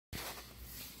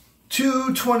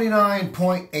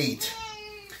229.8.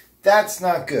 That's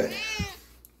not good.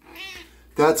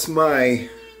 That's my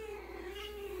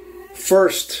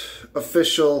first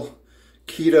official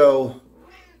keto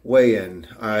weigh-in.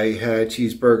 I had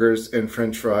cheeseburgers and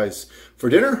french fries for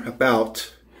dinner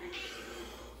about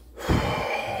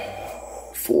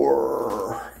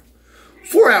 4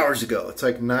 hours ago. It's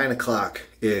like 9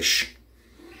 o'clock-ish.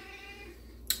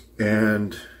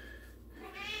 And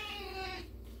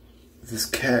this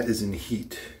cat is in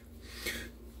heat.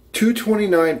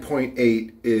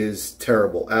 229.8 is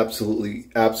terrible. Absolutely,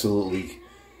 absolutely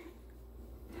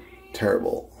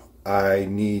terrible. I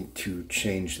need to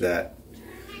change that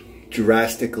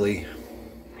drastically,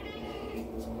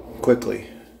 quickly.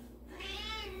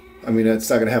 I mean, it's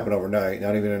not going to happen overnight,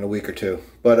 not even in a week or two.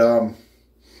 But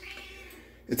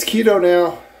it's keto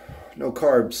now, no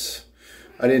carbs.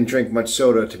 I didn't drink much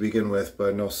soda to begin with,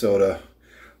 but no soda.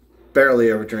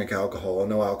 Barely ever drink alcohol,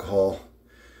 no alcohol.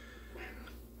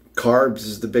 Carbs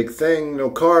is the big thing, no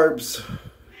carbs.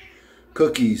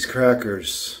 Cookies,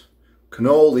 crackers,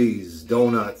 cannolis,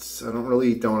 donuts. I don't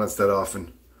really eat donuts that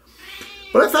often.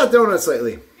 But I've had donuts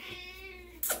lately.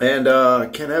 And I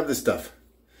can't have this stuff.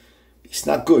 It's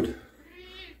not good.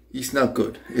 It's not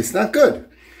good. It's not good.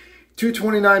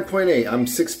 229.8. I'm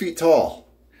 6 feet tall.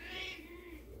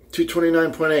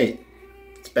 229.8.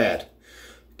 It's bad.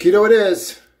 Keto it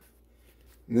is.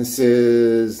 And this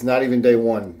is not even day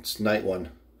one. It's night one.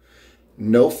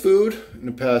 No food in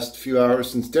the past few hours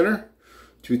since dinner.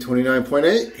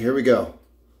 229.8. Here we go.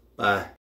 Bye.